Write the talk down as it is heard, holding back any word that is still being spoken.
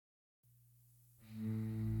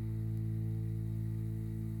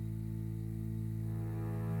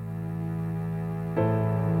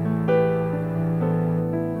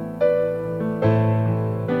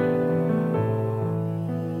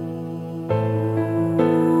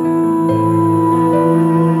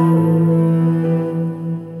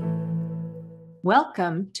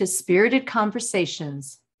Welcome to Spirited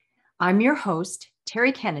Conversations. I'm your host,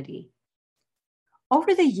 Terry Kennedy.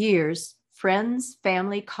 Over the years, friends,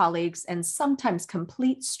 family, colleagues, and sometimes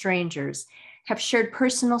complete strangers have shared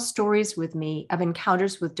personal stories with me of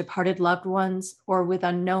encounters with departed loved ones or with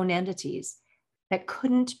unknown entities that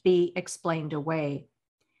couldn't be explained away.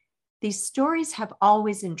 These stories have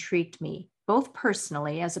always intrigued me, both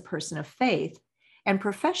personally as a person of faith and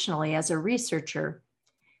professionally as a researcher.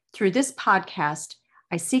 Through this podcast,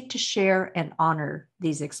 I seek to share and honor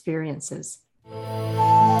these experiences.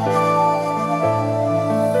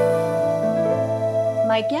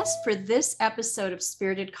 My guest for this episode of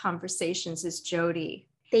Spirited Conversations is Jody.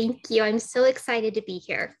 Thank you. I'm so excited to be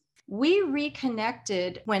here. We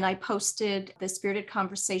reconnected when I posted the Spirited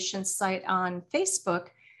Conversations site on Facebook.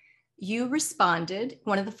 You responded,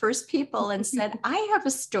 one of the first people, and said, I have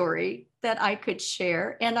a story that I could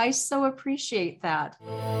share, and I so appreciate that.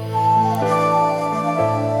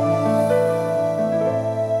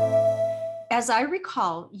 As I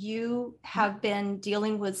recall, you have been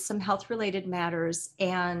dealing with some health-related matters,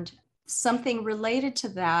 and something related to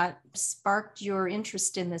that sparked your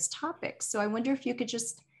interest in this topic. So I wonder if you could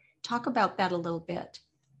just talk about that a little bit.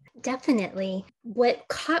 Definitely. What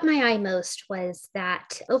caught my eye most was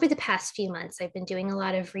that over the past few months, I've been doing a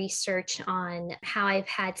lot of research on how I've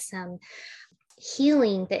had some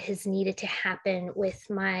healing that has needed to happen with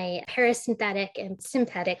my parasympathetic and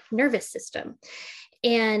sympathetic nervous system.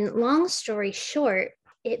 And long story short,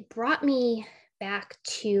 it brought me back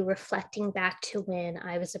to reflecting back to when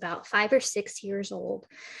I was about 5 or 6 years old.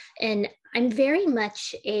 And I'm very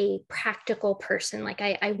much a practical person. Like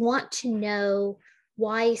I want to know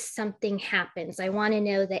why something happens. I want to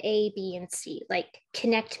know the A, B, and C, like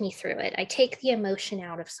connect me through it. I take the emotion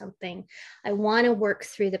out of something. I want to work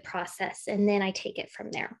through the process, and then I take it from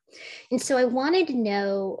there. And so I wanted to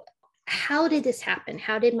know, how did this happen?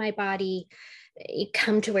 How did my body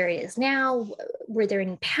come to where it is now? Were there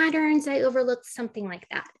any patterns I overlooked? Something like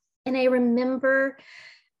that. And I remember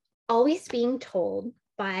always being told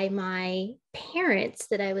by my parents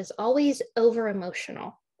that I was always over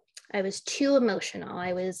emotional. I was too emotional.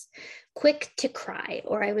 I was quick to cry,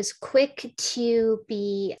 or I was quick to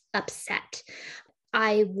be upset.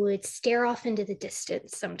 I would stare off into the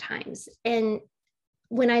distance sometimes. And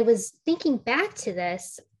when I was thinking back to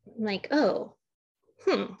this, I'm like,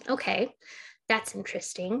 okay, that's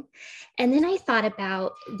interesting. And then I thought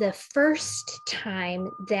about the first time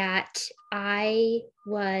that I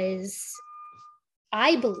believe,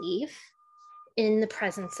 in the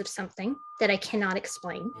presence of something that I cannot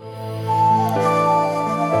explain.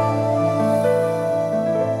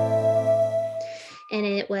 And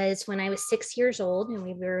it was when I was 6 years old, and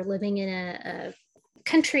we were living in a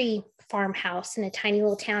country farmhouse in a tiny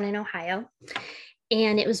little town in Ohio.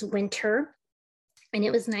 And it was winter, and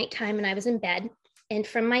it was nighttime, and I was in bed. And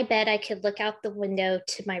from my bed, I could look out the window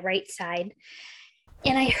to my right side.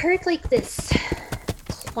 And I heard like this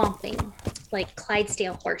clomping, like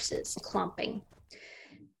Clydesdale horses clomping.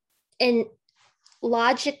 And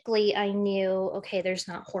logically, I knew, okay, there's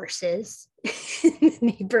not horses in the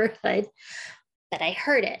neighborhood, but I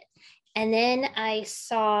heard it. And then I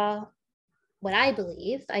saw what I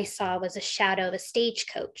believe I saw was a shadow of a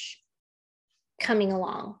stagecoach coming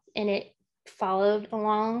along, and it followed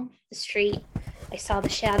along the street. I saw the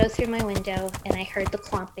shadow through my window, and I heard the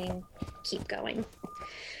clomping keep going.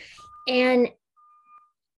 And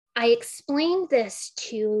I explained this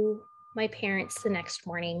to my parents the next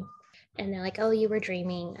morning, and they're like, oh, you were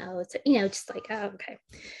dreaming. Oh, it's, just like, oh, okay.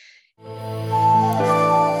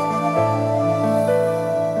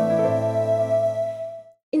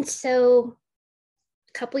 And so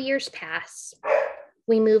a couple years pass,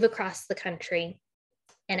 we move across the country,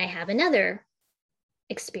 and I have another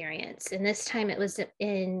experience. And this time it was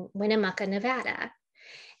in Winnemucca, Nevada.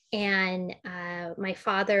 And my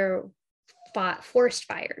father fought forest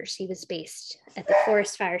fires. He was based at the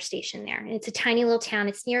forest fire station there. And it's a tiny little town.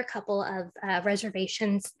 It's near a couple of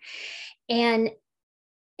reservations. And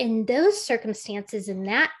in those circumstances in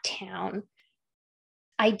that town,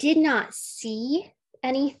 I did not see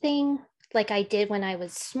anything like I did when I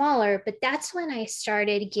was smaller, but that's when I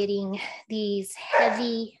started getting these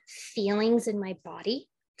heavy feelings in my body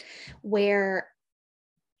where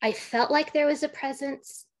I felt like there was a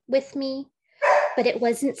presence with me, but it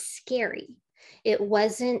wasn't scary. It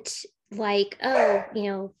wasn't like, oh,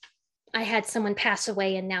 I had someone pass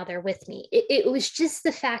away and now they're with me. It was just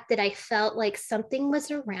the fact that I felt like something was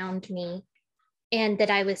around me and that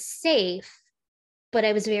I was safe, but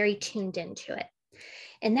I was very tuned into it.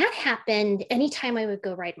 And that happened anytime I would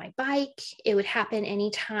go ride my bike. It would happen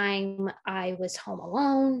anytime I was home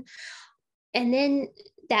alone. And then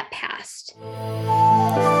that passed.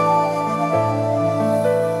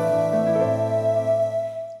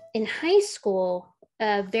 In high school,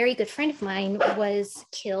 a very good friend of mine was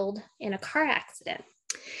killed in a car accident.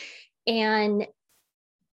 And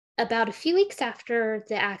about a few weeks after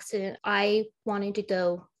the accident, I wanted to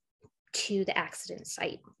go to the accident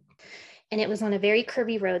site. And it was on a very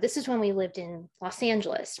curvy road. This is when we lived in Los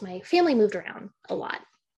Angeles. My family moved around a lot.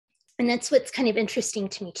 And that's what's kind of interesting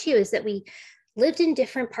to me too, is that we lived in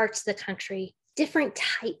different parts of the country, different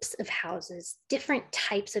types of houses, different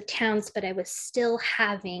types of towns, but I was still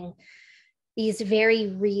having these very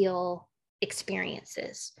real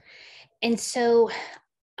experiences. And so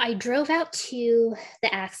I drove out to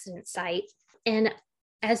the accident site, and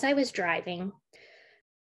as I was driving,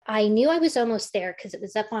 I knew I was almost there because it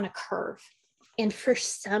was up on a curve. And for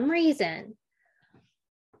some reason,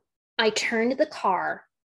 I turned the car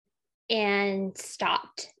and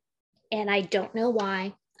stopped. And I don't know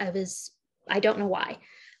why. I don't know why.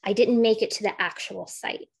 I didn't make it to the actual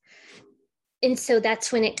site. And so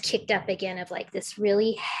that's when it kicked up again of like this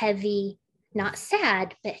really heavy, not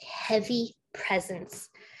sad, but heavy presence.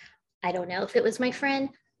 I don't know if it was my friend.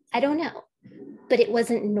 I don't know, but it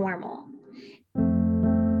wasn't normal.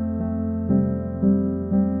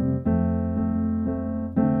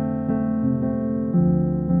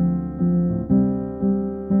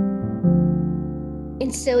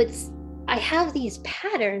 And so I have these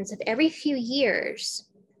patterns of every few years,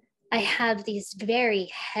 I have these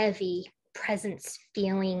very heavy presence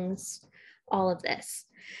feelings, all of this.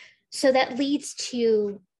 So that leads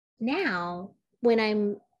to now when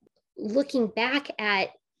I'm looking back at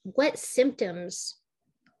what symptoms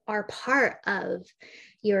are part of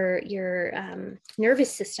your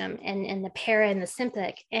nervous system and the para and the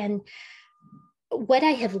sympathetic, and what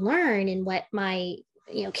I have learned and what my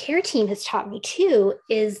care team has taught me too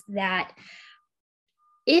is that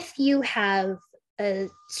if you have a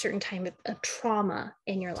certain type of trauma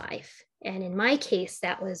in your life, and in my case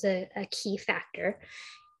that was a key factor,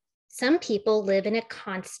 some people live in a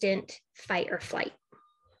constant fight or flight,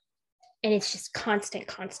 and it's just constant.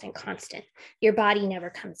 Your body never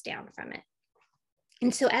comes down from it.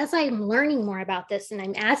 And so as I'm learning more about this and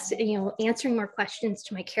I'm answering more questions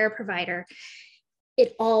to my care provider,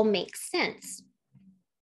 it all makes sense.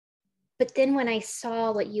 But then when I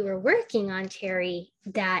saw what you were working on, Terry,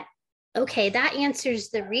 that answers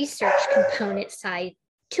the research component side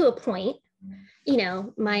to a point.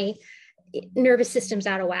 My nervous system's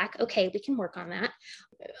out of whack. Okay, we can work on that.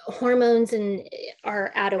 Hormones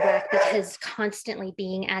are out of whack because constantly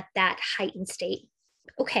being at that heightened state.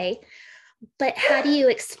 Okay, but how do you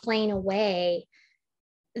explain away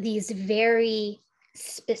these very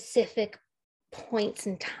specific points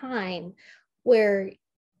in time where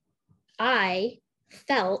I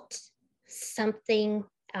felt something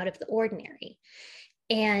out of the ordinary?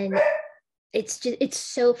 And it's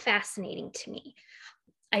so fascinating to me.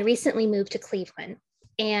 I recently moved to Cleveland,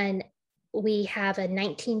 and we have a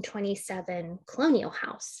 1927 colonial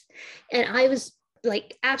house. And I was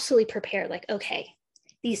like absolutely prepared, like, okay,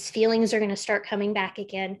 these feelings are going to start coming back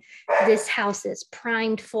again. This house is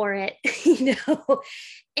primed for it,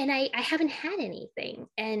 and I haven't had anything.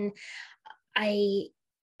 And I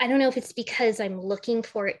don't know if it's because I'm looking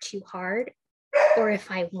for it too hard or if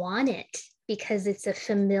I want it because it's a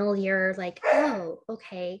familiar, like, oh,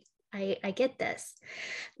 okay, I get this.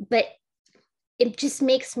 But it just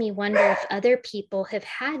makes me wonder if other people have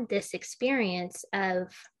had this experience of,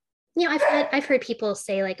 I've heard people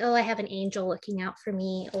say like, oh, I have an angel looking out for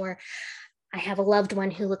me, or I have a loved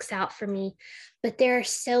one who looks out for me. But there are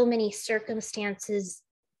so many circumstances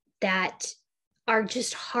that are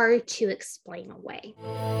just hard to explain away.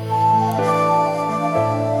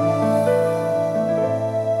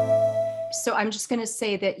 So I'm just going to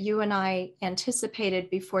say that you and I anticipated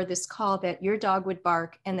before this call that your dog would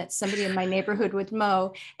bark and that somebody in my neighborhood would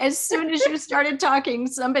mow. As soon as you started talking,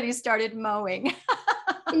 somebody started mowing.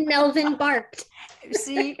 Melvin barked.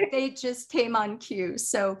 See, they just came on cue.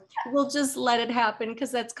 So we'll just let it happen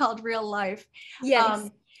because that's called real life. Yes.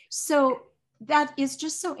 So that is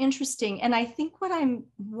just so interesting. And I think what I'm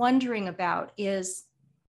wondering about is,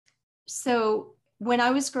 so when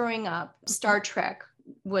I was growing up, Star Trek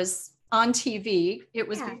was on TV. It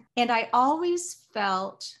was, yeah. And I always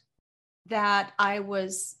felt that I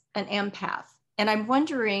was an empath. And I'm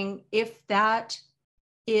wondering if that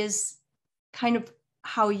is kind of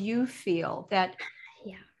how you feel, that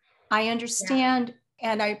yeah. I understand,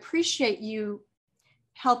 yeah. And I appreciate you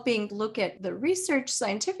helping look at the research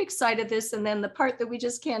scientific side of this and then the part that we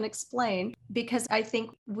just can't explain, because I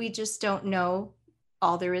think we just don't know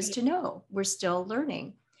all there is to know. We're still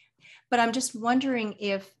learning. But I'm just wondering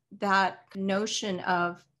if that notion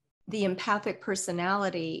of the empathic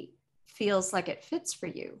personality feels like it fits for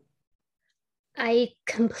you. I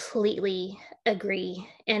completely agree.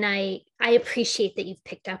 And I appreciate that you've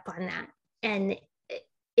picked up on that. And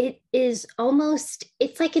it is almost,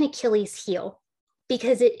 it's like an Achilles heel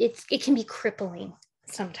because it can be crippling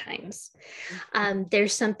sometimes.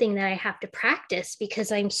 There's something that I have to practice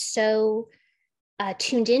because I'm so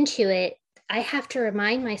tuned into it. I have to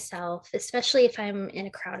remind myself, especially if I'm in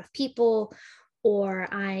a crowd of people or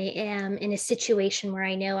I am in a situation where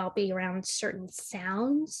I know I'll be around certain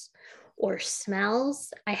sounds or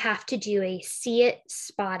smells, I have to do a see it,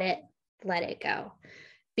 spot it, let it go.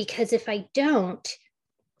 Because if I don't,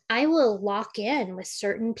 I will lock in with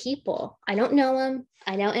certain people. I don't know them,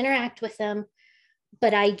 I don't interact with them,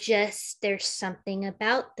 but there's something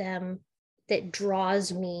about them that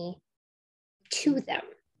draws me to them.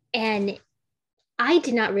 And I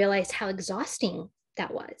did not realize how exhausting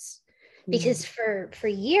that was. Because for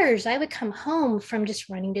years, I would come home from just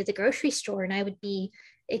running to the grocery store and I would be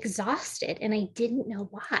exhausted and I didn't know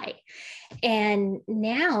why. And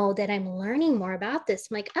now that I'm learning more about this,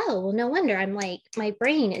 I'm like, oh, well, no wonder. I'm like, my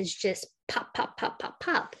brain is just pop, pop, pop, pop,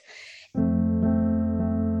 pop.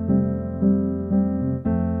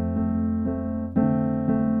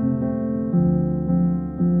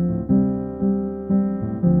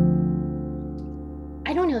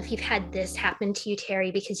 I don't know if you've had this happen to you,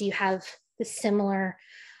 Terry, because you have a similar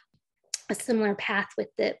path with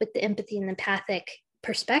the empathy and empathic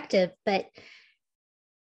perspective, but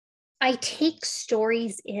I take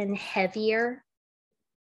stories in heavier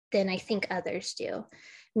than I think others do.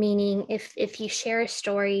 Meaning if you share a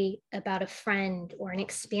story about a friend or an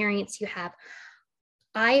experience you have,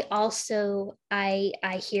 I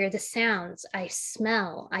hear the sounds, I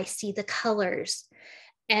smell, I see the colors,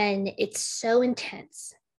 and it's so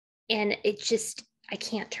intense. And I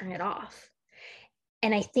can't turn it off.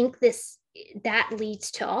 And I think that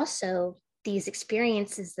leads to also these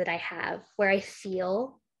experiences that I have where I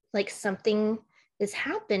feel like something is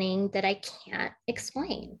happening that I can't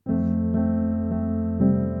explain.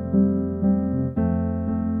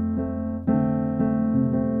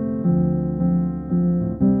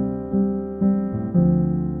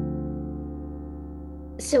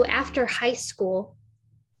 So after high school,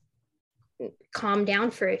 calmed down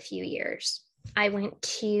for a few years. I went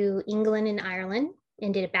to England and Ireland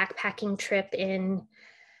and did a backpacking trip in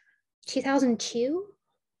 2002.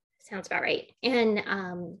 Sounds about right.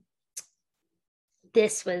 And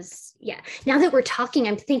this was, yeah. Now that we're talking,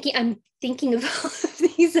 I'm thinking of all of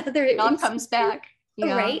these other. It all comes back.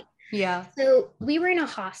 Yeah. Right. Yeah. So we were in a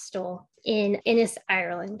hostel in Innis,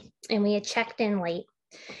 Ireland, and we had checked in late.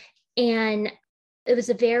 And it was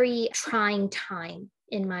a very trying time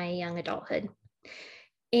in my young adulthood.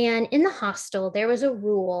 And in the hostel, there was a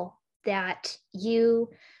rule that you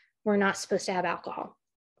were not supposed to have alcohol.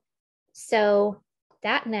 So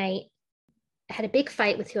that night, I had a big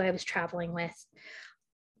fight with who I was traveling with.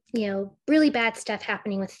 You know, really bad stuff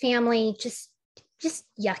happening with family, just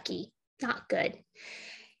yucky, not good.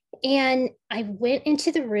 And I went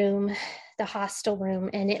into the room, the hostel room,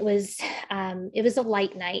 and it was a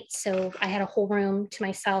light night. So I had a whole room to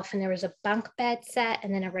myself, and there was a bunk bed set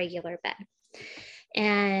and then a regular bed.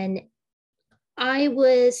 And I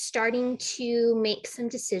was starting to make some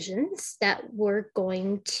decisions that were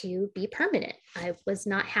going to be permanent. I was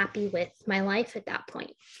not happy with my life at that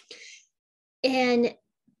point. And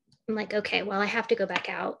I'm like, okay, well, I have to go back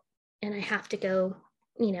out and I have to go,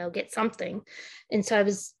 get something. And so I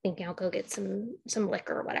was thinking I'll go get some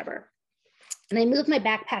liquor or whatever. And I moved my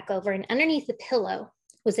backpack over, and underneath the pillow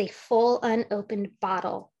was a full unopened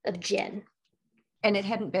bottle of gin. And it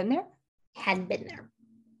hadn't been there? Hadn't been there.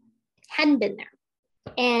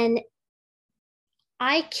 And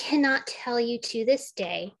I cannot tell you to this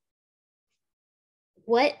day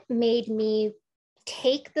what made me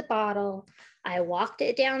take the bottle. I walked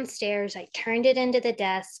it downstairs. I turned it into the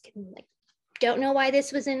desk. Don't know why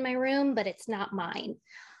this was in my room, but it's not mine.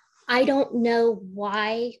 I don't know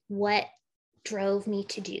what drove me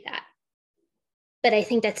to do that. But I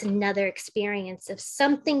think that's another experience of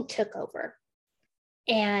something took over.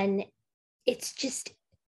 And it's just,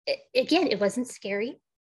 again, it wasn't scary.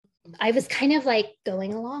 I was kind of like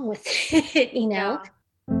going along with it, Yeah.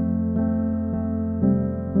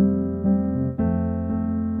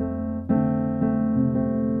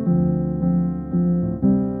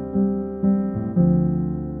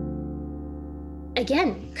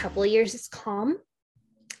 Again, a couple of years is calm.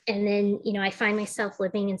 And then, I find myself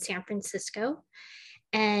living in San Francisco.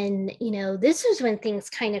 And, this was when things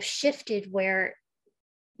kind of shifted where,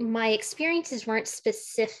 my experiences weren't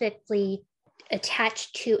specifically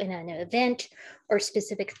attached to an event or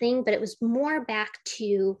specific thing, but it was more back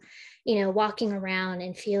to, walking around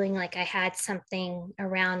and feeling like I had something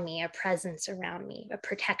around me, a presence around me, a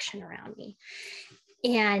protection around me.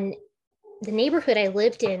 And the neighborhood I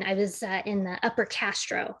lived in, I was in the Upper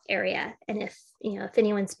Castro area. And if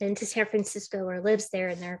anyone's been to San Francisco or lives there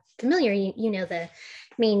and they're familiar, you know the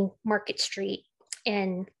main Market Street.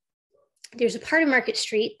 And there's a part of Market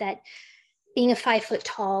Street that, being a 5 foot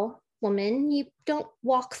tall woman, you don't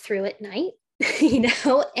walk through at night,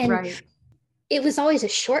 and Right. it was always a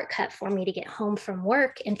shortcut for me to get home from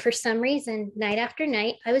work. And for some reason, night after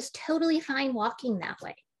night, I was totally fine walking that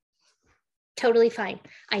way. Totally fine.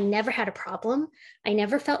 I never had a problem. I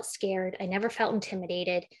never felt scared. I never felt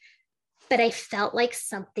intimidated, but I felt like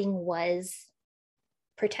something was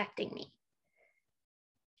protecting me.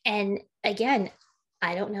 And again,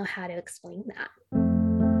 I don't know how to explain that.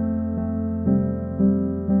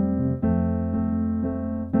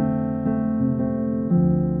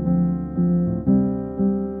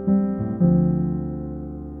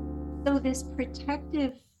 So this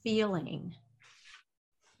protective feeling,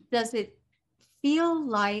 does it feel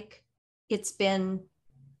like it's been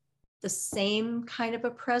the same kind of a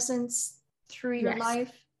presence through your Yes.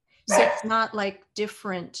 life? So Yes. it's not like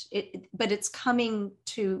different, but it's coming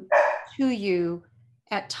to you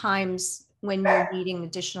at times when you're needing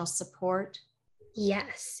additional support?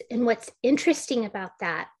 Yes. And what's interesting about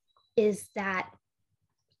that is that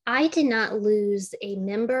I did not lose a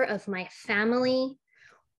member of my family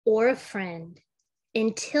or a friend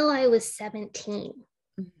until I was 17.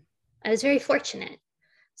 Mm-hmm. I was very fortunate.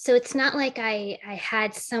 So it's not like I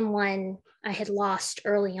had someone I had lost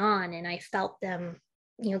early on and I felt them,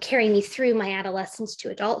 carry me through my adolescence to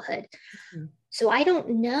adulthood. Mm-hmm. So I don't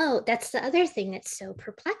know. That's the other thing that's so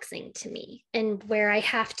perplexing to me, and where I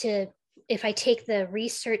have to, if I take the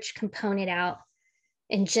research component out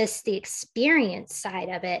and just the experience side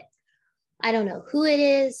of it, I don't know who it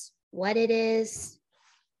is, what it is.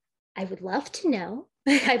 I would love to know.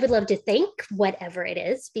 I would love to think whatever it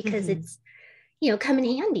is, because Mm-hmm. it's, come in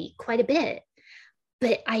handy quite a bit.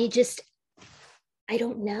 But I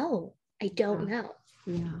don't know. I don't know.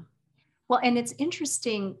 Yeah. Well, and it's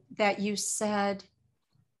interesting that you said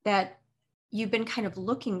that you've been kind of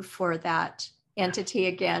looking for that entity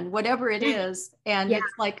again, whatever it is, and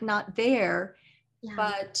it's like not there. Yeah.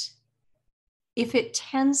 But if it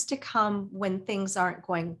tends to come when things aren't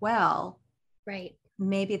going well, right,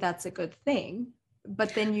 maybe that's a good thing.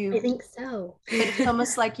 But then I think so. It's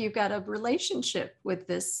almost like you've got a relationship with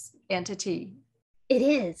this entity. It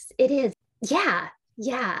is. Yeah.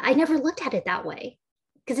 I never looked at it that way,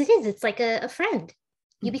 because it's like a friend.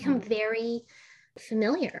 You become very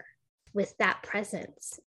familiar with that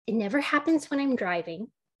presence. It never happens when I'm driving.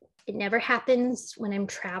 It never happens when I'm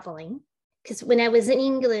traveling. Because when I was in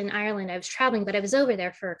England and Ireland, I was traveling, but I was over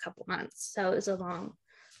there for a couple months. So it was a long,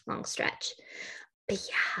 long stretch. But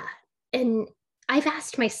yeah. And I've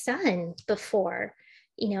asked my son before,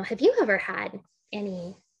 have you ever had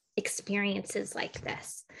any experiences like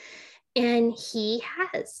this? And he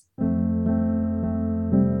has.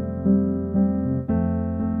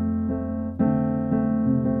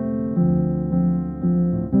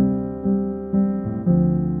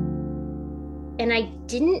 And I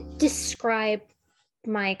didn't describe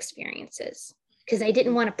my experiences because I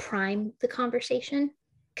didn't want to prime the conversation.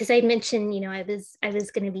 Because I mentioned, I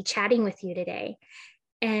was going to be chatting with you today.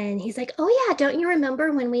 And he's like, oh yeah, don't you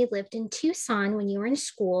remember when we lived in Tucson when you were in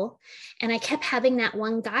school? And I kept having that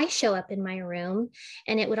one guy show up in my room,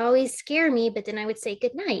 and it would always scare me, but then I would say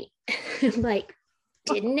goodnight. I'm like,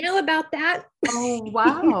 didn't know about that. Oh,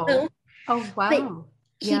 wow. Oh, wow.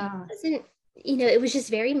 But he wasn't, it was just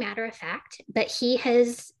very matter of fact. But he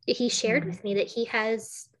shared with me that he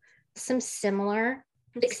has some similar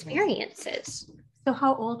experiences. So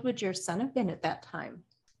how old would your son have been at that time?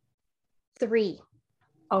 3.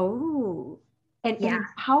 Oh, and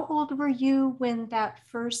how old were you when that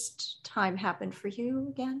first time happened for you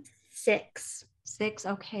again? 6. 6.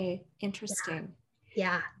 Okay. Interesting.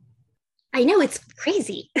 Yeah. I know, it's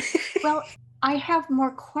crazy. Well, I have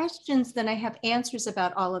more questions than I have answers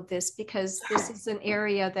about all of this, because this is an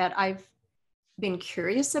area that I've been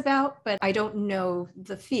curious about, but I don't know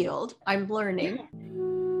the field. I'm learning. Yeah.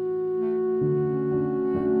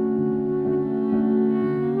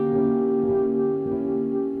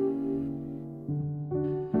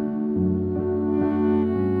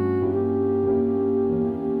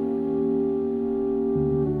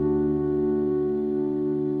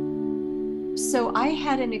 So I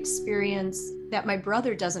had an experience that my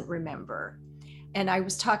brother doesn't remember, and I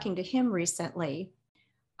was talking to him recently.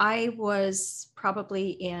 I was probably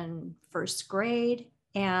in first grade.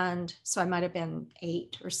 And so I might have been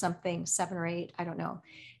 8 or something, 7 or 8, I don't know.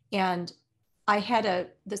 And I had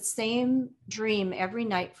the same dream every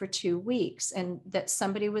night for 2 weeks, and that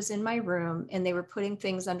somebody was in my room and they were putting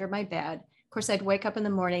things under my bed. Of course, I'd wake up in the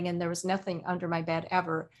morning and there was nothing under my bed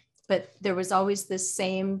ever, but there was always this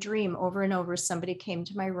same dream over and over. Somebody came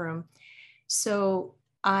to my room. So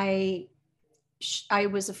I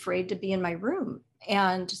was afraid to be in my room.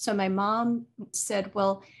 And so my mom said,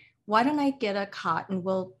 well, why don't I get a cot and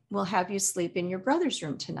we'll have you sleep in your brother's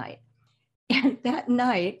room tonight. And that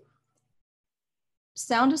night,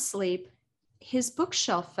 sound asleep, his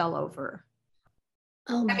bookshelf fell over.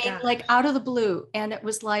 Oh my I mean, God. like out of the blue. And it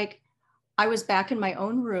was like, I was back in my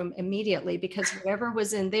own room immediately, because whatever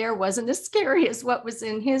was in there wasn't as scary as what was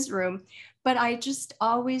in his room. But I just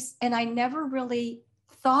always, and I never really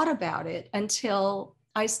thought about it until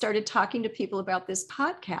I started talking to people about this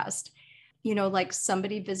podcast, like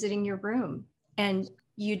somebody visiting your room, and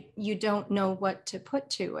you don't know what to put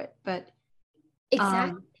to it. But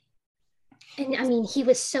Exactly. And I mean, he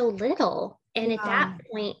was so little. And at that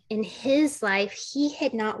point in his life, he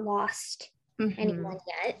had not lost anyone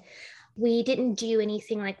yet. We didn't do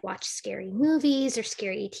anything like watch scary movies or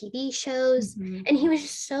scary TV shows. And he was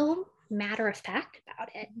just so matter of fact about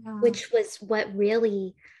it, which was what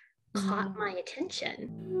really caught my attention.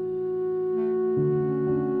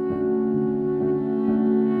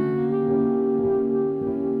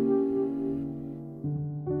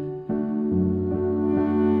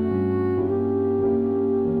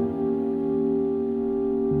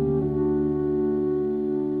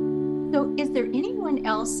 So is there anyone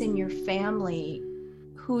else in your family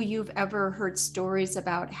who you've ever heard stories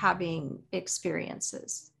about having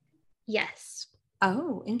experiences? Yes.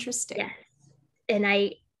 Oh, interesting. Yes. And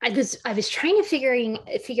I was trying to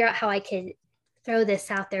figure out how I could throw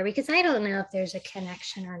this out there, because I don't know if there's a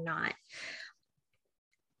connection or not.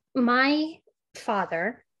 My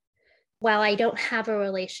father, while I don't have a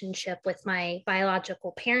relationship with my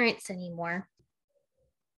biological parents anymore,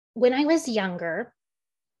 when I was younger,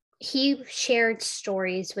 he shared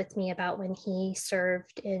stories with me about when he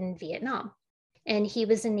served in Vietnam. And he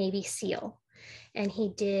was a Navy SEAL. And he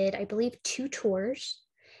did, I believe, 2 tours.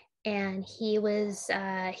 And he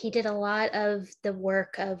did a lot of the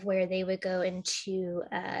work of where they would go into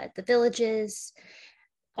the villages.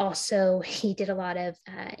 Also, he did a lot of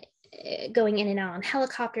going in and out on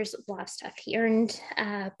helicopters, a lot of stuff. He earned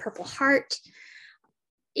Purple Heart.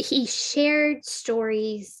 He shared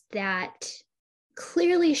stories that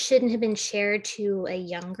clearly shouldn't have been shared to a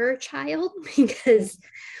younger child, because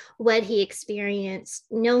what he experienced,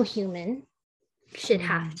 no human should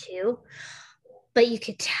have to, but you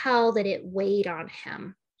could tell that it weighed on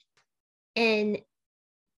him. And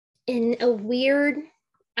in a weird,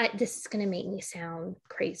 this is going to make me sound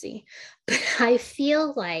crazy, but I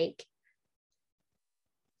feel like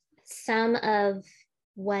some of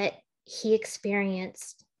what he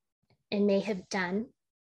experienced and may have done,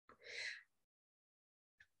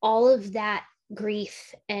 all of that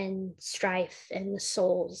grief and strife and the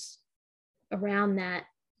souls around that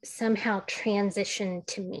somehow transitioned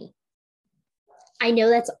to me. I know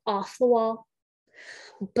that's off the wall,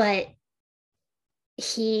 but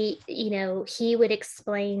he would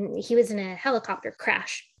explain, he was in a helicopter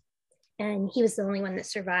crash and he was the only one that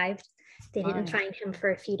survived. They didn't find him for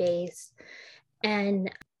a few days.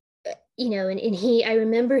 And, I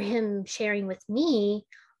remember him sharing with me,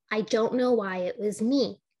 I don't know why it was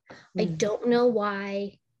me. I don't know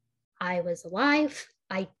why I was alive.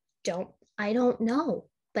 I don't know,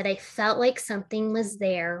 but I felt like something was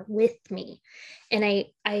there with me. And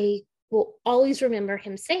I will always remember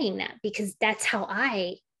him saying that, because that's how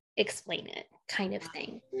I explain it, kind of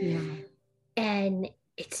thing. Yeah. And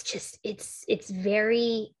it's just, it's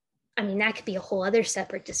very, I mean, that could be a whole other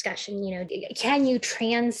separate discussion. Can you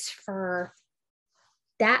transfer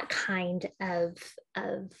that kind of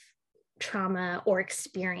trauma or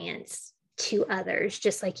experience to others,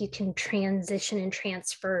 just like you can transition and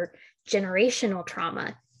transfer generational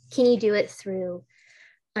trauma? Can you do it through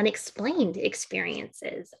unexplained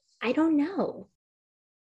experiences? I don't know.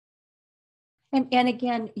 And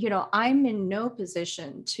again, I'm in no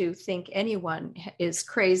position to think anyone is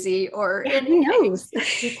crazy or who knows?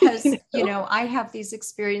 because, I have these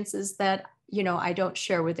experiences that, I don't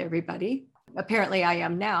share with everybody. Apparently I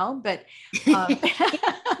am now, but,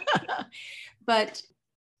 but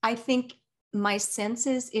I think my sense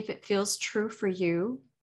is, if it feels true for you,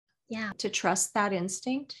 to trust that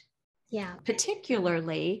instinct. Yeah.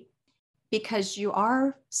 Particularly because you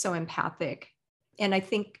are so empathic. And I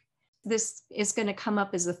think this is going to come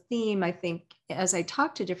up as a theme, I think, as I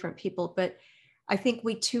talk to different people, but I think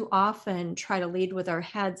we too often try to lead with our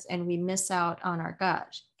heads and we miss out on our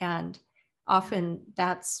gut. And often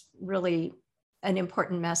that's really an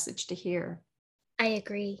important message to hear. I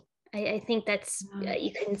agree. I think that's,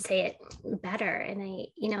 you couldn't say it better. And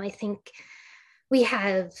I think we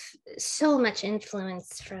have so much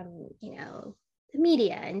influence from, the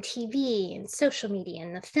media and TV and social media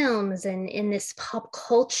and the films and in this pop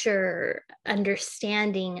culture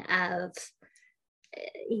understanding of,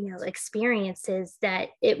 experiences that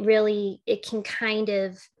it can kind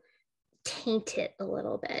of taint it a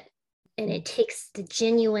little bit. And it takes the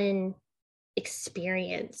genuine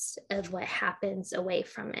experience of what happens away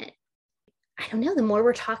from it. I don't know, the more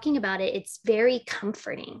we're talking about it, it's very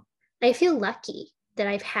comforting. I feel lucky that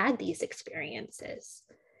I've had these experiences.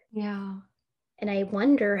 Yeah. And I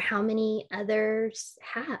wonder how many others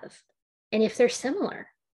have, and if they're similar,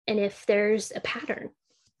 and if there's a pattern.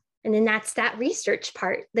 And then that's that research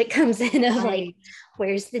part that comes in of like,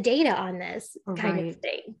 where's the data on this kind of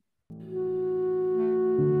thing?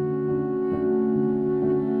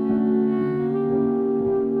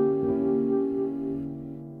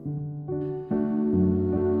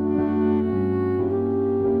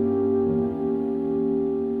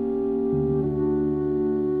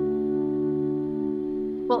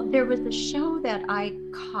 Well, there was a show that I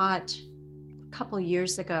caught a couple of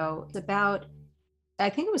years ago about, I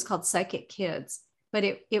think it was called Psychic Kids, but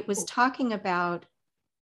it was talking about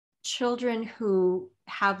children who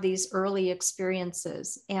have these early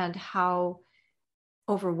experiences and how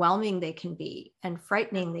overwhelming they can be and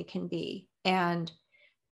frightening they can be. And,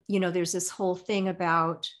 there's this whole thing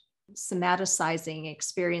about somaticizing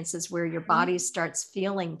experiences where your body starts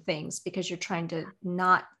feeling things because you're trying to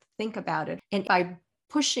not think about it. And by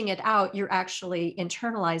pushing it out, you're actually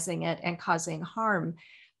internalizing it and causing harm.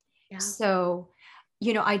 Yeah. So,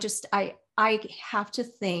 I have to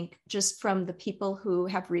think, just from the people who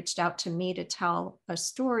have reached out to me to tell a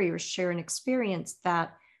story or share an experience,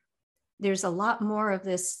 that there's a lot more of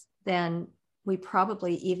this than we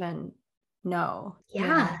probably even know.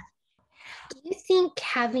 Yeah. Do you think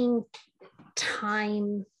having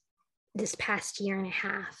time this past year and a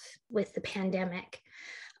half with the pandemic,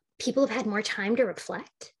 people have had more time to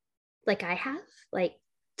reflect, like I have, like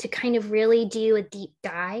to kind of really do a deep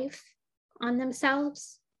dive on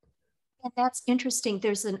themselves? And that's interesting.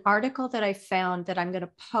 There's an article that I found that I'm going to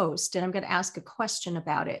post, and I'm going to ask a question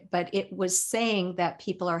about it, but it was saying that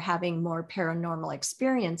people are having more paranormal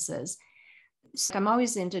experiences. So I'm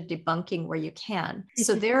always into debunking where you can.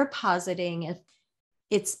 So they're positing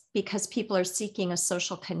it's because people are seeking a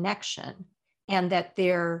social connection and that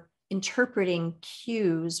they're interpreting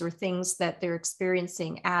cues or things that they're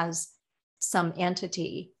experiencing as some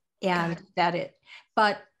entity, and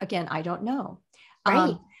but again, I don't know.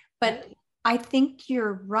 Right. But I think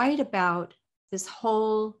you're right about this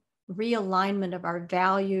whole realignment of our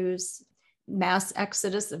values, mass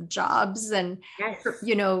exodus of jobs, and,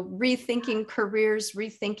 rethinking careers,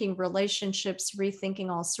 rethinking relationships,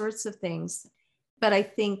 rethinking all sorts of things. But I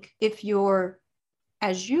think if you're,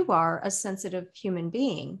 as you are, a sensitive human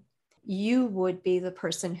being, you would be the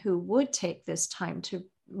person who would take this time to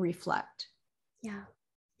reflect. Yeah.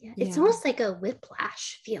 It's almost like a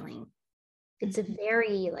whiplash feeling. It's a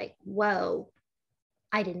very like, whoa,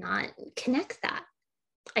 I did not connect that.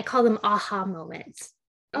 I call them aha moments.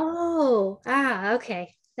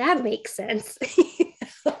 Okay. That makes sense.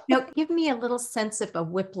 Now, give me a little sense of a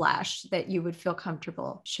whiplash that you would feel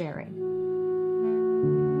comfortable sharing.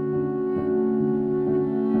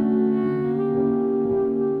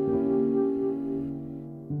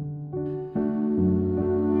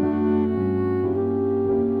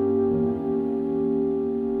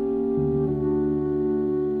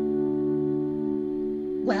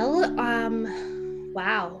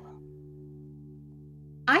 Wow.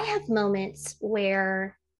 I have moments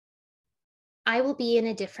where I will be in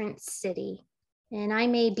a different city and I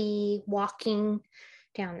may be walking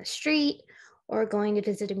down the street or going to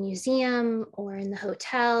visit a museum or in the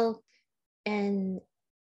hotel. And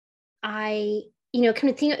I, kind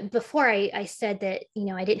of think before I said that,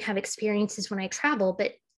 I didn't have experiences when I travel,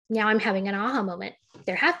 but now I'm having an aha moment.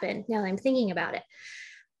 There have been, now that I'm thinking about it.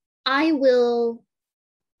 I will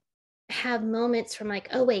have moments from like,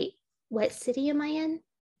 oh, wait, what city am I in?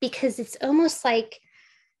 Because it's almost like,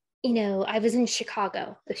 I was in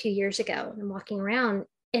Chicago a few years ago and I'm walking around,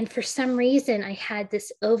 and for some reason I had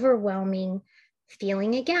this overwhelming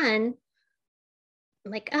feeling again,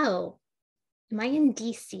 like, oh, am I in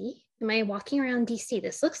DC? Am I walking around DC?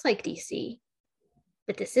 This looks like DC,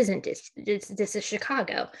 but this isn't. This is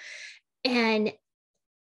Chicago. And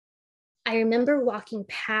I remember walking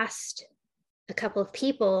past a couple of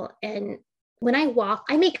people, and when I walk,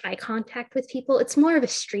 I make eye contact with people. It's more of a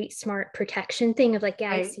street smart protection thing of like,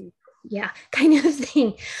 yeah, I see, yeah, kind of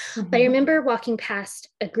thing. Mm-hmm. But I remember walking past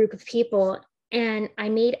a group of people and I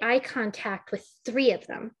made eye contact with 3 of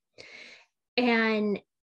them. And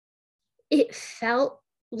it felt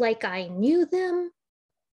like I knew them,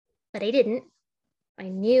 but I didn't. I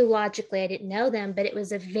knew logically I didn't know them, but it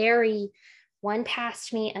was a very one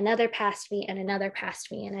past me, another past me, and another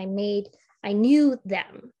past me. And I knew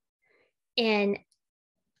them. And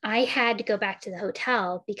I had to go back to the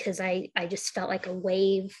hotel because I just felt like a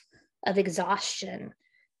wave of exhaustion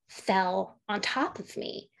fell on top of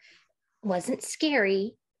me. It wasn't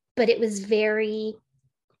scary, but it was very,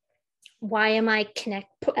 why am I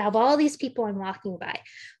of all these people I'm walking by,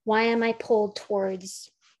 why am I pulled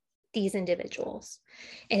towards these individuals?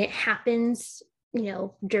 And it happens,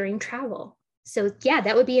 during travel. So yeah,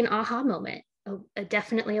 that would be an aha moment,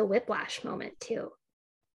 definitely a whiplash moment too.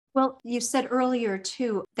 Well, you said earlier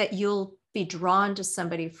too that you'll be drawn to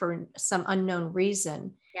somebody for some unknown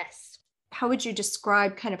reason. Yes. How would you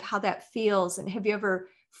describe kind of how that feels? And have you ever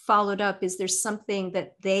followed up? Is there something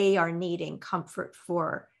that they are needing comfort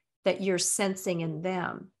for that you're sensing in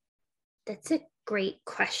them? That's a great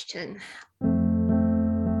question.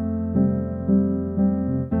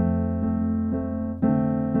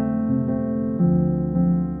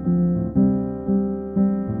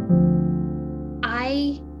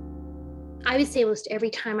 I would say almost every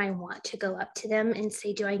time I want to go up to them and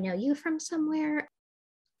say, do I know you from somewhere?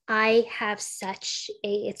 I have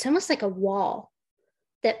it's almost like a wall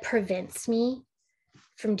that prevents me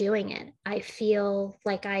from doing it. I feel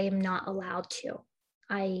like I am not allowed to.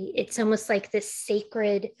 It's almost like this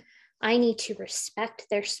sacred, I need to respect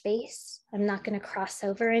their space. I'm not going to cross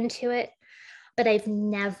over into it, but I've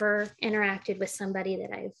never interacted with somebody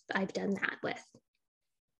that I've done that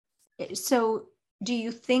with. So do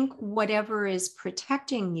you think whatever is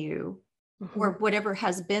protecting you, mm-hmm. or whatever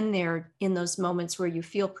has been there in those moments where you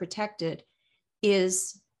feel protected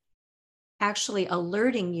is actually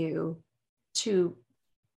alerting you to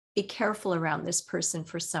be careful around this person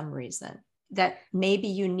for some reason, that maybe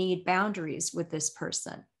you need boundaries with this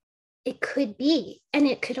person? It could be. And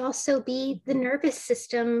it could also be the nervous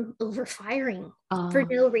system overfiring for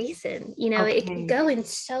no reason. Okay. It can go in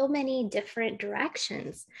so many different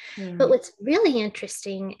directions. But what's really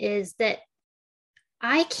interesting is that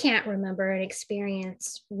I can't remember an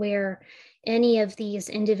experience where any of these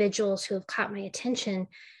individuals who have caught my attention,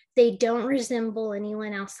 they don't resemble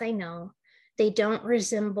anyone else I know. They don't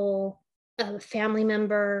resemble a family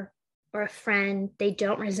member or a friend. They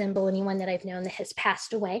don't resemble anyone that I've known that has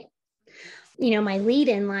passed away. My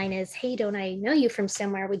lead-in line is, hey, don't I know you from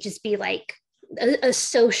somewhere, would just be like a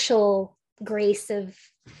social grace of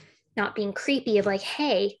not being creepy, of like,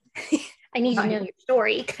 hey, I need to know your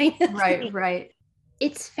story kind of thing. Right.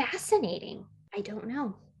 It's fascinating. I don't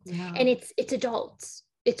know. Yeah. And it's adults.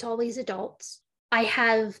 It's always adults.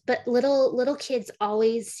 But little kids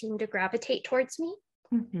always seem to gravitate towards me.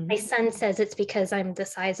 Mm-hmm. My son says it's because I'm the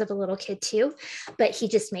size of a little kid too, but he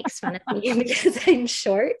just makes fun of me because I'm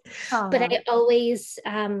short. But I always,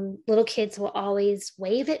 little kids will always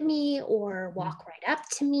wave at me or walk right up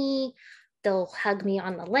to me. They'll hug me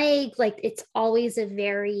on the leg. Like, it's always a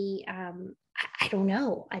very, I don't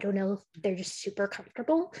know. They're just super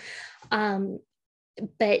comfortable.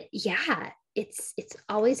 But yeah, it's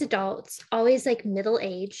always adults, always like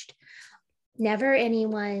middle-aged, never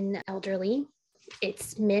anyone elderly.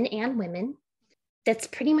 It's men and women. That's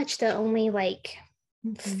pretty much the only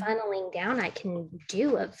funneling down I can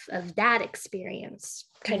do of that experience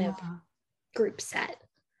kind of group set.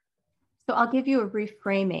 So I'll give you a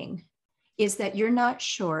reframing, is that you're not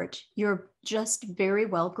short, you're just very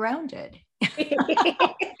well grounded.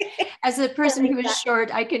 As a person who is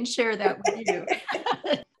short, I can share that with you.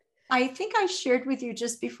 I think I shared with you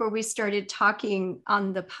just before we started talking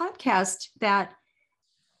on the podcast that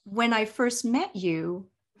when I first met you,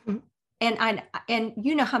 mm-hmm. and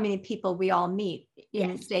you know how many people we all meet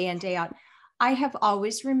in day in, day out, I have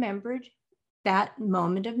always remembered that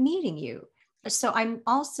moment of meeting you. So I'm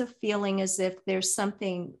also feeling as if there's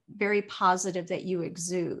something very positive that you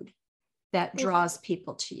exude that draws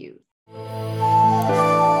people to you.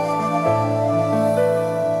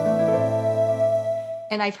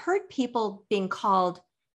 And I've heard people being called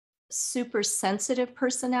super sensitive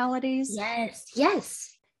personalities. Yes.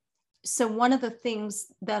 So one of the things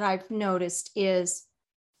that I've noticed is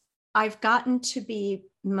I've gotten to be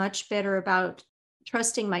much better about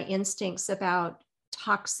trusting my instincts about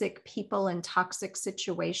toxic people and toxic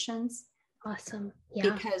situations. Awesome.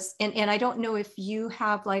 Yeah. Because, and I don't know if you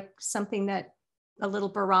have like something that, a little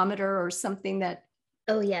barometer or something that.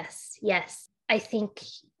 Oh, yes. Yes. I think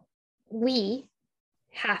we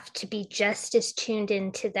have to be just as tuned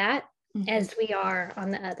into that as we are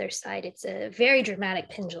on the other side. It's a very dramatic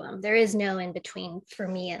pendulum. There is no in between for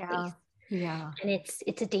me, at least. Yeah. And it's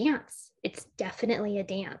a dance. It's definitely a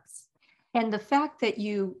dance. And the fact that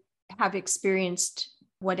you have experienced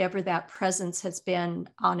whatever that presence has been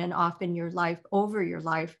on and off in your life, over your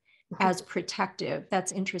life, as protective,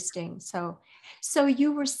 that's interesting. So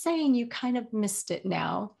you were saying you kind of missed it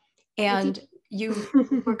now, and you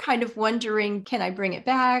were kind of wondering, can I bring it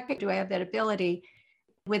back? Do I have that ability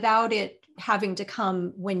without it having to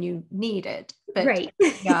come when you need it? But right.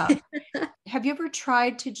 yeah. Have you ever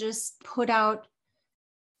tried to just put out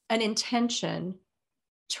an intention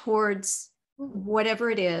towards whatever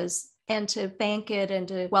it is, and to thank it and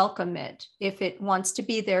to welcome it if it wants to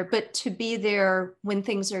be there, but to be there when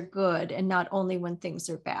things are good and not only when things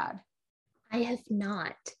are bad? I have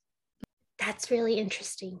not. That's really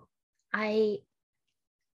interesting. I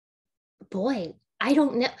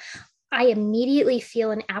don't know. I immediately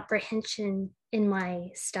feel an apprehension in my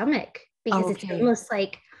stomach because it's almost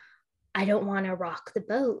like I don't want to rock the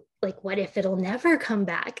boat. Like, what if it'll never come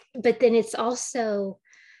back? But then it's also,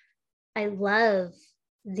 I love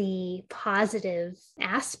the positive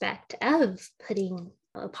aspect of putting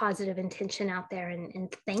a positive intention out there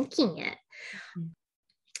and thanking it.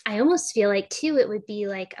 I almost feel like too, it would be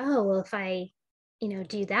like, oh, well, if I,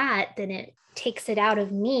 do that, then it takes it out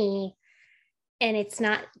of me and it's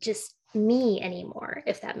not just me anymore,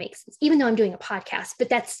 if that makes sense, even though I'm doing a podcast, but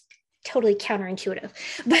that's totally counterintuitive.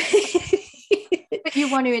 But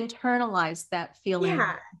you want to internalize that feeling of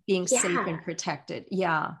being safe and protected.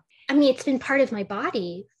 Yeah. I mean, it's been part of my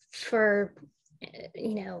body for,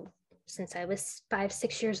 since I was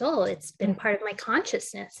 5-6 years old. It's been part of my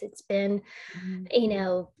consciousness. It's been,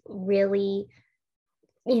 really,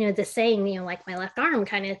 the saying, like my left arm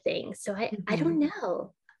kind of thing. So I don't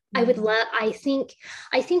know. I would love, I think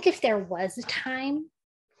if there was a time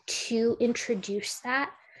to introduce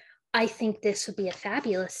that, I think this would be a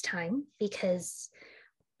fabulous time because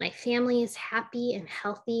my family is happy and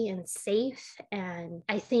healthy and safe. And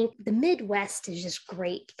I think the Midwest is just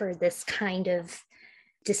great for this kind of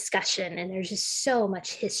discussion. And there's just so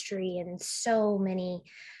much history and so many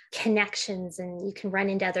connections. And you can run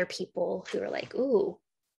into other people who are like, ooh,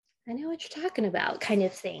 I know what you're talking about, kind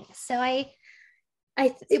of thing. So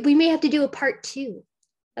we may have to do a part 2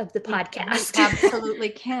 of the podcast. We absolutely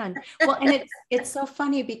can. Well, and it's so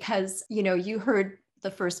funny because, you heard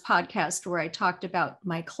the first podcast where I talked about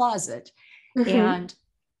my closet, and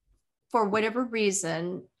for whatever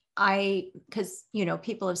reason, because,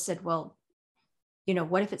 people have said, well,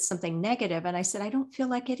 what if it's something negative? And I said, I don't feel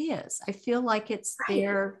like it is. I feel like it's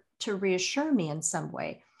there to reassure me in some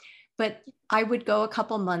way. But I would go a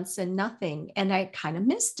couple months and nothing, and I kind of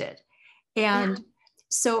missed it. And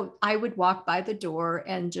so I would walk by the door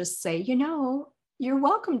and just say, you're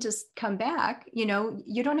welcome to come back. You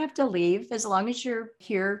don't have to leave as long as you're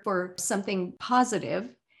here for something positive.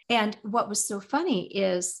 And what was so funny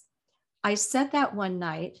is I said that one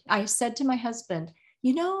night, I said to my husband,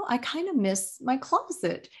 I kind of miss my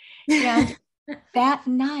closet. And that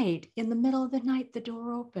night, in the middle of the night, the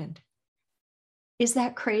door opened. Is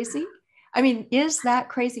that crazy? I mean, is that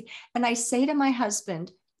crazy? And I say to my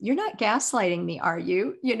husband, you're not gaslighting me, are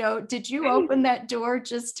you? Did you open that door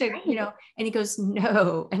just to, and he goes,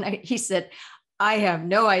 no. And he said, I have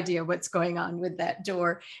no idea what's going on with that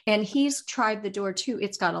door. And he's tried the door too.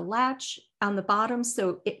 It's got a latch on the bottom,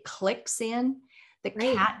 so it clicks in. The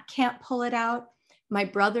cat can't pull it out. My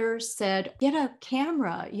brother said, get a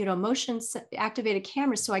camera, motion activated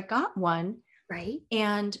camera. So I got one. Right.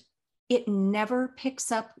 And it never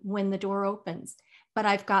picks up when the door opens. But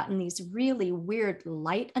I've gotten these really weird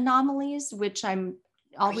light anomalies, which I'm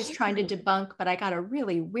always trying to debunk. But I got a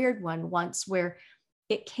really weird one once where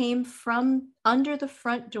it came from under the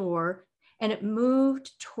front door and it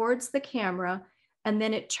moved towards the camera. And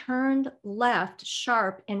then it turned left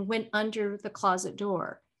sharp and went under the closet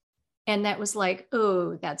door. And that was like,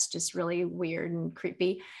 oh, that's just really weird and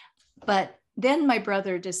creepy. But then my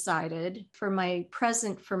brother decided for my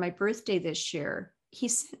present for my birthday this year, he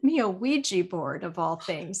sent me a Ouija board of all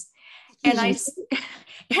things. And I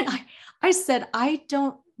said, I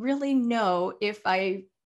don't really know if I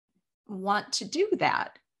want to do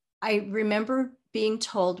that. I remember being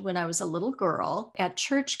told when I was a little girl at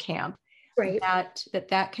church camp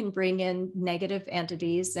that can bring in negative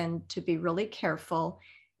entities and to be really careful.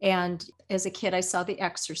 And as a kid, I saw The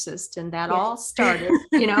Exorcist, and that Yes. all started,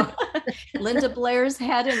 Linda Blair's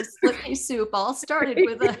head in slippy soup all started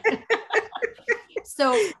with a.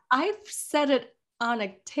 So I've set it on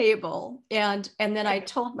a table, and then I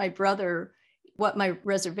told my brother what my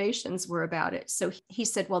reservations were about it. So he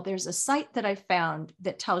said, well, there's a site that I found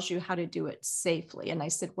that tells you how to do it safely. And I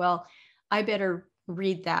said, well, I better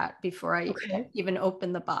read that before I even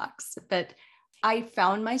open the box. But I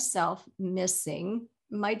found myself missing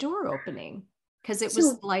my door opening because it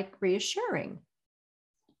was like reassuring.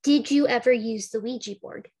 Did you ever use the Ouija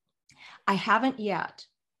board? I haven't yet.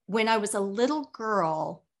 When I was a little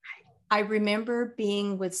girl, I remember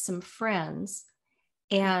being with some friends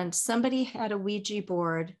and somebody had a Ouija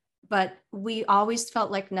board, but we always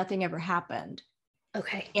felt like nothing ever happened.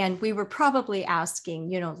 Okay. And we were probably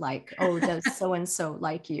asking, like, oh, does so-and-so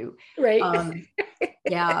like you? Right.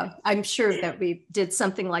 Yeah, I'm sure that we did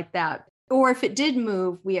something like that. Or if it did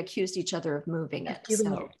move, we accused each other of moving it.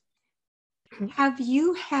 Have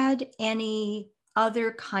you had any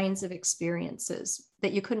other kinds of experiences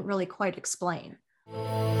that you couldn't really quite explain?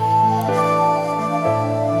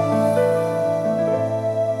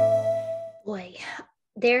 Boy,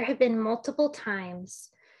 there have been multiple times.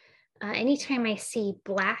 Anytime I see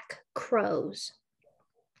black crows,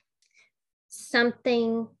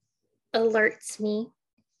 something alerts me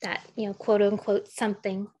that, quote unquote,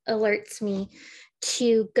 something alerts me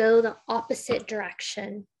to go the opposite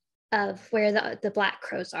direction of where the black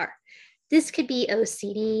crows are. This could be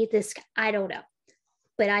OCD, I don't know.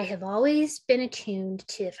 But I have always been attuned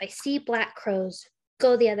to, if I see black crows,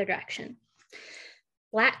 go the other direction.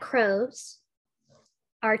 Black crows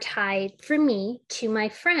are tied for me to my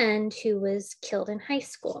friend who was killed in high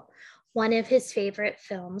school. One of his favorite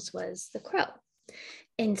films was The Crow.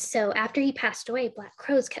 And so after he passed away, black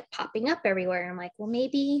crows kept popping up everywhere. And I'm like, well,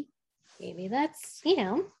 maybe that's,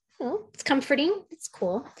 it's comforting. It's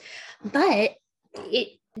cool. But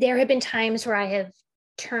there have been times where I have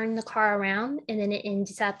turned the car around and then it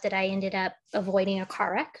ends up that I ended up avoiding a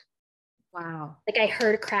car wreck. Wow. Like I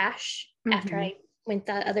heard a crash after I went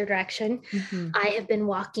the other direction. I have been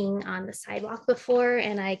walking on the sidewalk before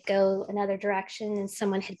and I go another direction and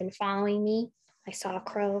someone had been following me. I saw a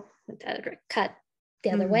crow cut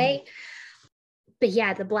the other way. But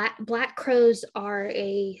yeah, the black crows are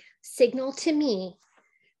a signal to me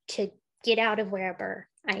to get out of wherever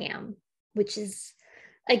I am, which is,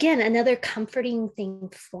 again, another comforting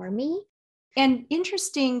thing for me. And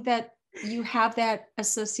interesting that you have that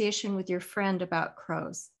association with your friend about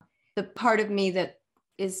crows. The part of me that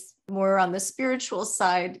is more on the spiritual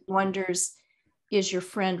side wonders, is your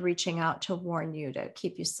friend reaching out to warn you, to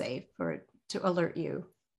keep you safe, or to alert you?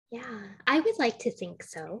 Yeah, I would like to think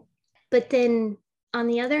so. But then on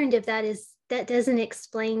the other end of that doesn't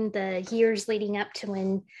explain the years leading up to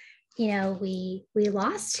when, we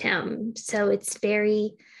lost him. So it's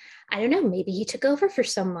very, I don't know, maybe he took over for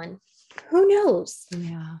someone. Who knows?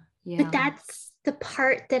 Yeah. But that's the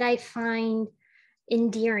part that I find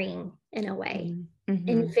endearing in a way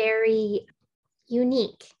and very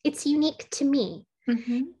unique. It's unique to me.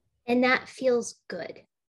 And that feels good.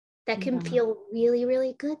 That can feel really,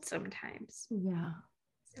 really good sometimes. Yeah.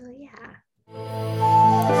 So, yeah.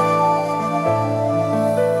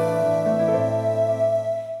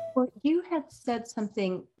 Well, you had said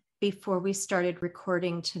something before we started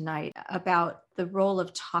recording tonight about the role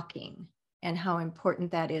of talking and how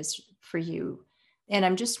important that is for you. And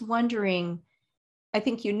I'm just wondering, I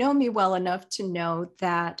think you know me well enough to know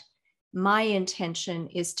that my intention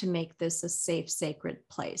is to make this a safe, sacred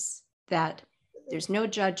place, that there's no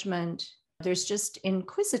judgment, there's just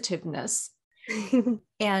inquisitiveness.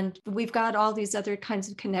 And we've got all these other kinds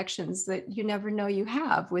of connections that you never know you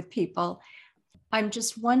have with people. I'm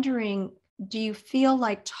just wondering, do you feel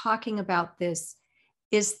like talking about this,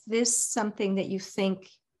 is this something that you think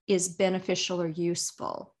is beneficial or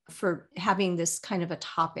useful for having this kind of a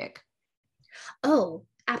topic? Oh,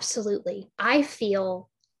 absolutely. I feel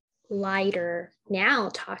lighter now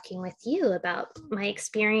talking with you about my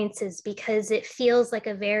experiences because it feels like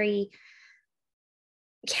a very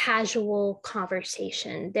casual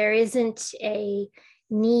conversation. There isn't a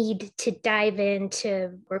need to dive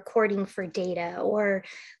into recording for data or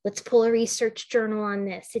let's pull a research journal on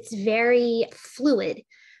this. It's very fluid,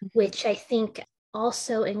 which I think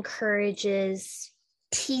also encourages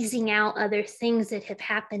teasing out other things that have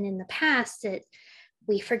happened in the past that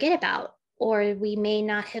we forget about or we may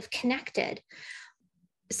not have connected.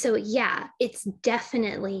 So yeah, it's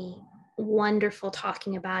definitely wonderful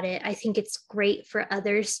talking about it. I think it's great for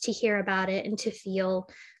others to hear about it and to feel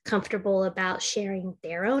comfortable about sharing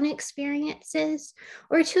their own experiences,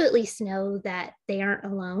 or to at least know that they aren't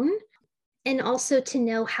alone, and also to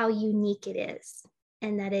know how unique it is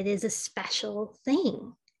and that it is a special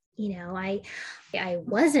thing. You know, I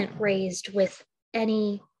wasn't raised with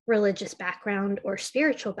any religious background or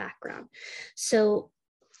spiritual background. So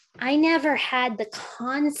I never had the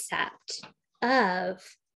concept of,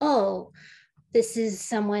 oh, this is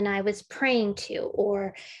someone I was praying to,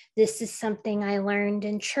 or this is something I learned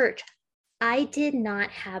in church. I did not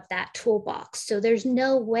have that toolbox. So there's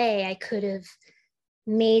no way I could have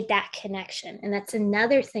made that connection. And that's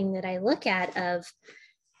another thing that I look at of,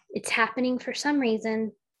 it's happening for some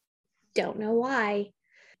reason, don't know why.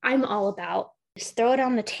 I'm all about just throw it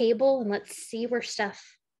on the table and let's see where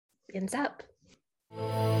stuff ends up.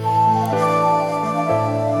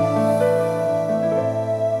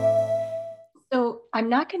 So I'm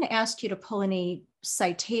not going to ask you to pull any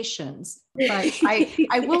citations, but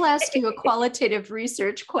I will ask you a qualitative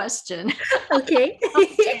research question. Okay.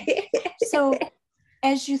 So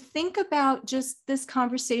as you think about just this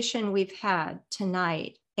conversation we've had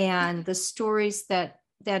tonight and the stories that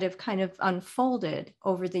have kind of unfolded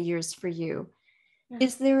over the years for you,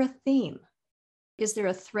 is there a theme? Is there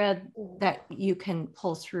a thread that you can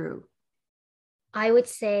pull through? I would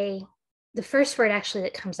say the first word actually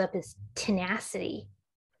that comes up is tenacity.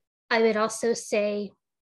 I would also say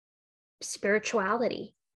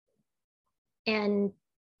spirituality. And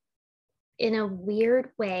in a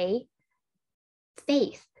weird way,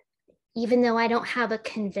 faith, even though I don't have a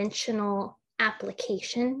conventional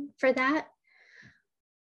application for that,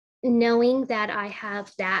 knowing that I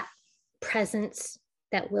have that presence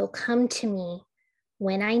that will come to me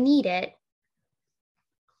when I need it,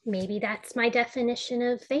 maybe that's my definition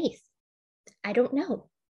of faith. I don't know.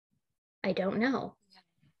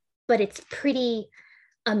 But it's pretty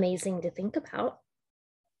amazing to think about.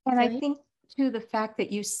 And I think too, the fact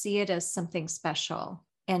that you see it as something special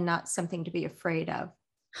and not something to be afraid of.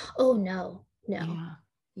 Oh, no.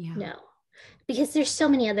 No. Because there's so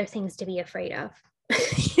many other things to be afraid of.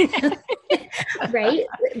 Right?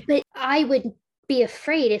 But I would be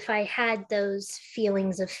afraid if I had those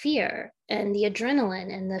feelings of fear and the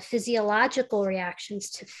adrenaline and the physiological reactions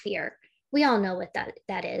to fear. We all know what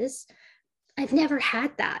that is. I've never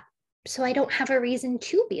had that. So I don't have a reason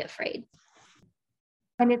to be afraid.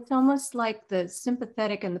 And it's almost like the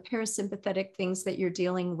sympathetic and the parasympathetic things that you're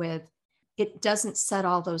dealing with, it doesn't set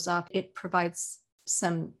all those off. It provides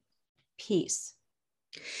some peace.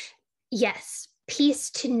 Yes, peace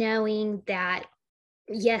to knowing that,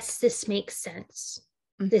 yes, this makes sense.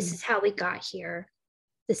 Mm-hmm. This is how we got here.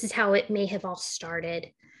 This is how it may have all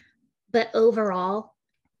started. But overall,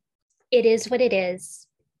 it is what it is.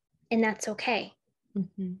 And that's okay.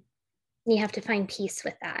 Mm-hmm. You have to find peace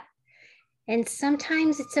with that. And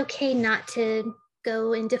sometimes it's okay not to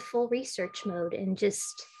go into full research mode and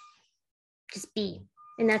just be.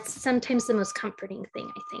 And that's sometimes the most comforting thing,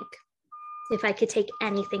 I think, if I could take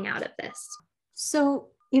anything out of this. So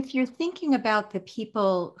if you're thinking about the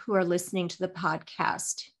people who are listening to the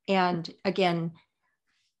podcast, and again,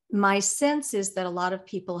 my sense is that a lot of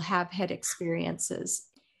people have had experiences.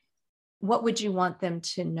 What would you want them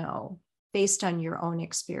to know based on your own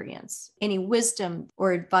experience? Any wisdom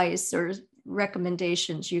or advice or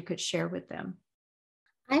recommendations you could share with them?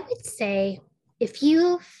 I would say if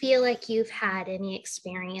you feel like you've had any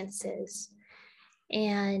experiences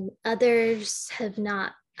and others have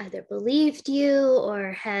not either believed you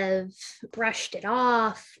or have brushed it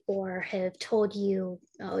off or have told you,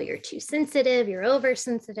 oh, you're too sensitive, you're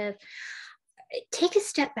oversensitive, take a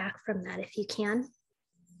step back from that if you can,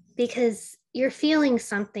 because you're feeling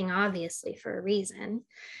something obviously for a reason.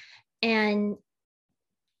 And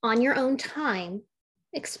on your own time,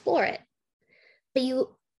 explore it. But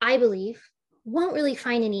you, I believe, won't really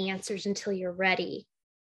find any answers until you're ready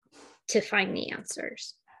to find the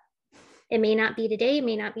answers. It may not be today, it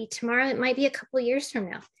may not be tomorrow, it might be a couple of years from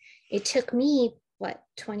now. It took me,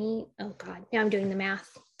 20, oh God, now I'm doing the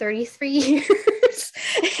math, 33 years.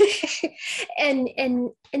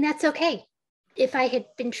 and that's okay. If I had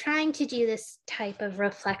been trying to do this type of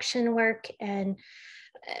reflection work and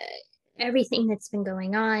everything that's been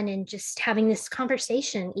going on and just having this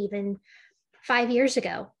conversation even 5 years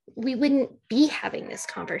ago, we wouldn't be having this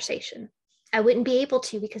conversation. I wouldn't be able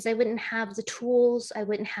to, because I wouldn't have the tools, I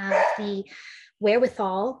wouldn't have the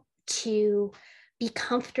wherewithal to be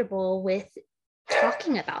comfortable with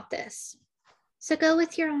talking about this. So go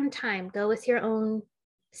with your own time, go with your own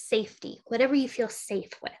safety, whatever you feel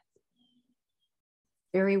safe with.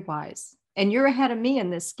 Very wise. And you're ahead of me in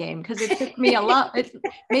this game because it took me a lot, it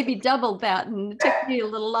maybe doubled that, and it took me a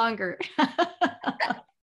little longer.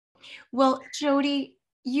 Well, Jody,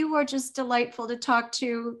 you are just delightful to talk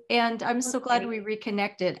to, and I'm so glad we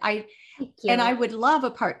reconnected. I would love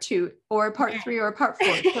a part 2 or a part 3 or a part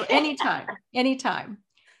 4. So anytime.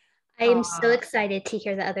 I am so excited to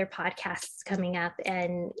hear the other podcasts coming up.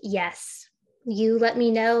 And yes, you let me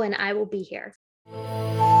know and I will be here.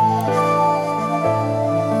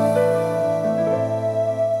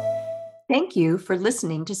 Thank you for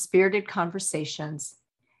listening to Spirited Conversations.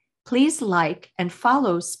 Please like and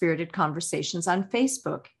follow Spirited Conversations on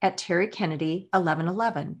Facebook at Terry Kennedy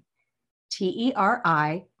 1111. TerriKennedy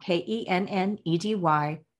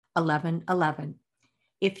 1111.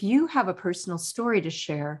 If you have a personal story to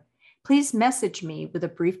share, please message me with a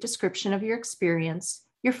brief description of your experience,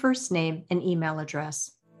 your first name, and email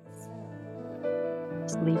address.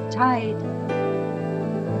 Sleep tight.